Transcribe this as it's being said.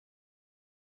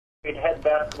Head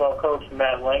basketball coach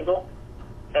Matt Langel.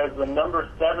 As the number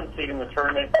 7 seed in the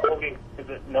tournament, Colgate is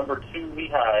at number 2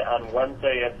 Lehigh on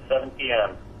Wednesday at 7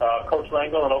 p.m. Coach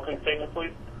Langel, an opening statement, please.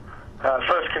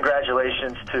 First,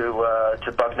 congratulations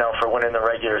to Bucknell for winning the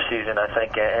regular season. I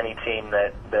think any team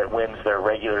that wins their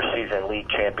regular season league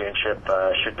championship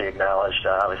should be acknowledged.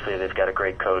 Obviously, they've got a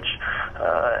great coach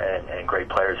and great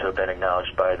players who have been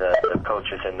acknowledged by the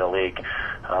coaches in the league.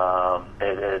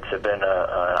 It's been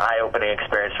an eye-opening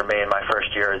experience for me in my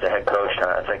first year as a head coach.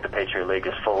 I think the Patriot League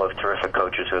is full of terrific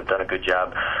coaches who have done a good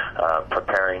job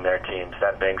preparing their teams.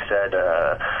 That being said,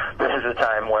 this is a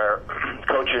time where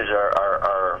coaches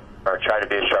are trying to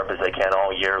be as sharp as they can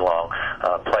all year long.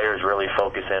 Players really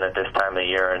focus in at this time of the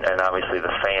year, and obviously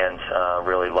the fans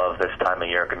really love this time of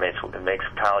year. It makes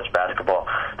college basketball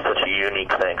such a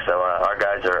unique thing. So our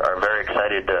guys are very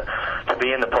excited to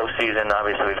be in the postseason.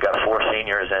 Obviously, we've got 4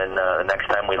 seniors, and the next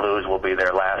time we lose will be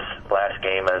their last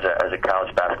game as a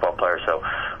college basketball player. So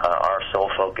our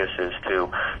sole focus is to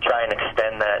try and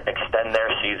extend their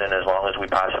season as long as we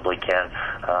possibly can.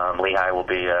 Lehigh will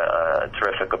be a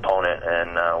terrific opponent,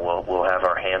 and we'll have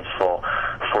our hands full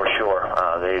for sure.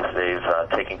 They've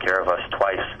taken care of us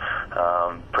twice,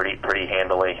 pretty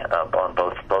handily on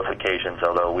both occasions.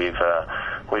 Although we've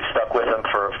stuck with them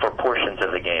for portions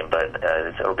of the game, but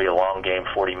it'll be a long game,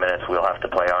 40 minutes. We'll have to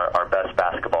play our best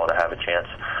basketball to have a chance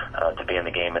to be in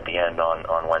the game at the end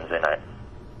on Wednesday night.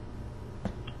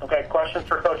 Okay, questions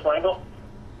for Coach Langel?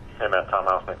 Hey Matt, Tom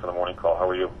House, thanks for the morning call. How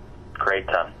are you? Great,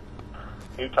 Tom.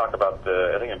 Can you talk about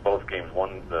I think in both games,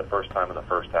 one the first time in the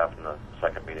first half and the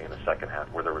second meeting in the second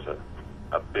half, where there was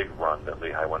a big run that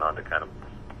Lehigh went on to kind of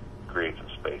create some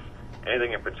space.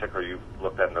 Anything in particular you've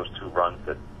looked at in those 2 runs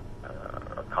that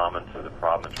are common to the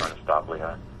problem in trying to stop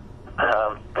Lehigh?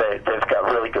 They've got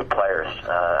really good players.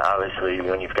 Obviously,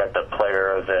 when you've got the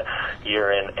player of the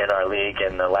year in our league,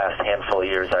 in the last handful of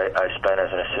years I spent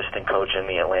as an assistant coach in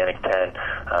the Atlantic 10,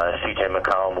 C.J.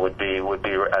 McCollum would be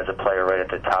as a player right at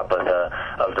the top of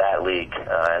that league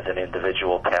as an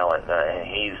individual talent.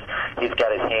 He's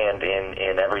got his hand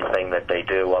in everything that they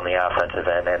do on the offensive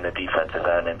end and the defensive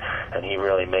end, and he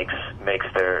really makes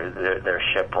their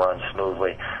ship run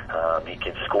smoothly. He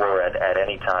can score at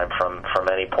any time from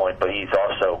any point, but he's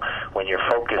also, when your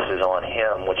focus is on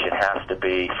him, which it has to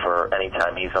be for any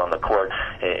time he's on the court,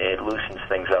 it loosens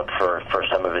things up for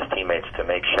some of his teammates to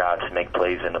make shots, make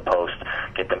plays in the post,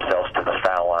 get themselves to the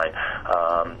foul line.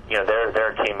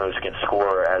 They're a team who can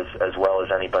score as well as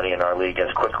anybody in our league,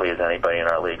 as quickly as anybody in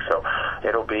our league. So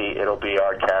it'll be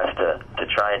our task to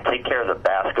try and take care of the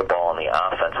basketball on the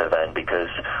offensive end, because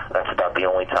that's about the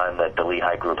only time that the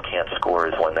Lehigh group can't score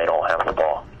is when they don't have the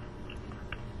ball.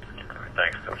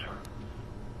 Thanks, Coach.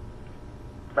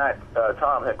 Matt,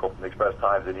 Tom Hinkle from the Express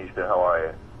Times in Easton. How are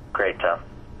you? Great, Tom.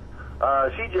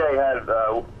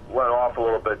 CJ went off a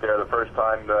little bit there the first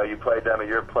time you played them at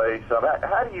your place.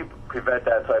 How do you prevent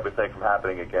that type of thing from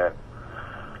happening again?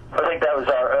 I think that was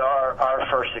our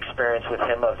first experience with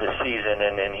him of the season,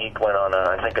 and he went on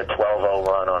a 12-0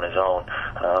 run on his own.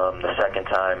 The second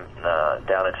time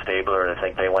down at Stabler, I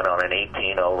think they went on an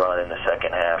 18-0 run in the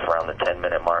second half, around the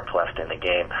 10-minute mark left in the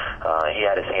game. He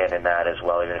had his hand in that as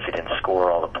well, even if he didn't score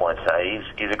all the points.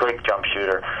 He's a great jump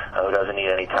shooter who doesn't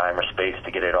need any time or space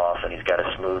to get it off, and he's got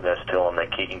a smoothness to him that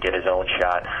he can get his own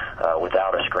shot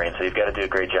without a screen. So he's got to do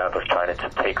a great job of trying to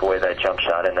take away that jump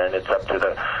shot, and then it's up to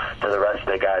the rest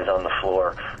of the guys on the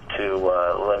floor to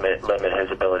limit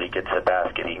his ability to get to the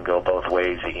basket. He can go both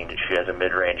ways. He has a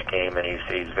mid-range game, and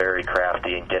he's very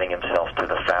crafty in getting himself to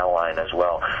the foul line as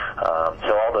well.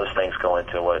 So all those things go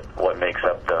into what makes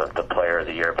up the player of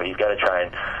the year. But you've got to try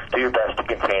and do your best to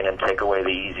contain him, take away the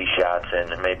easy shots,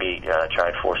 and maybe try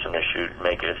and force him to shoot,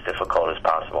 make it as difficult as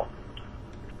possible.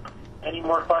 Any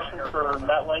more questions for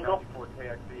Matt Langel?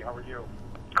 How are you?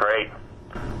 Great.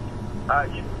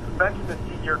 You mentioned the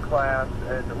senior class,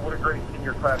 and what a great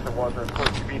senior class it was, and of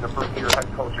course you being the first-year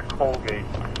head coach at Colgate.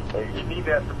 You need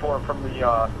that support from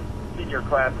the senior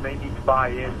class, and they need to buy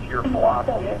into your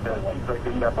philosophy, and it seems like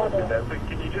they definitely did that. So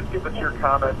can you just give us your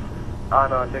comments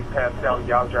on Nick Pascal,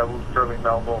 Yao Jalu, Sterling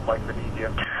Melville, Mike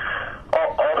Venezia?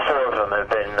 All 4 of them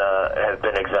have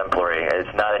been exemplary.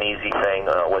 It's not an easy thing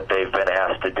what they've been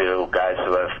asked to do. Guys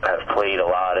who have played a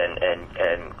lot, and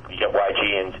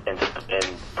YG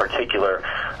in particular,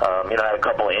 had a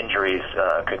couple of injuries,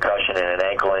 concussion and an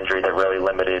ankle injury that really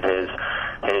limited his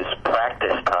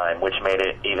practice time, which made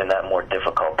it even that more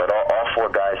difficult. But all 4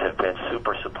 guys have been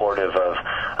super supportive of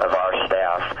our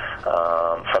staff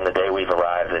from the day we've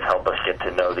arrived. They've helped us get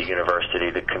to know the university,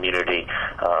 the community.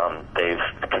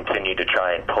 They've continued to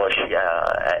try and push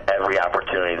every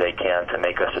opportunity they can to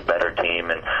make us a better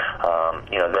team, and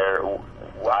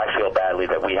I feel badly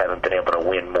that we haven't been able to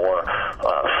win more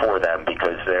for them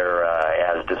because they're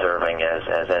as deserving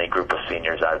as any group of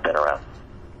seniors I've been around.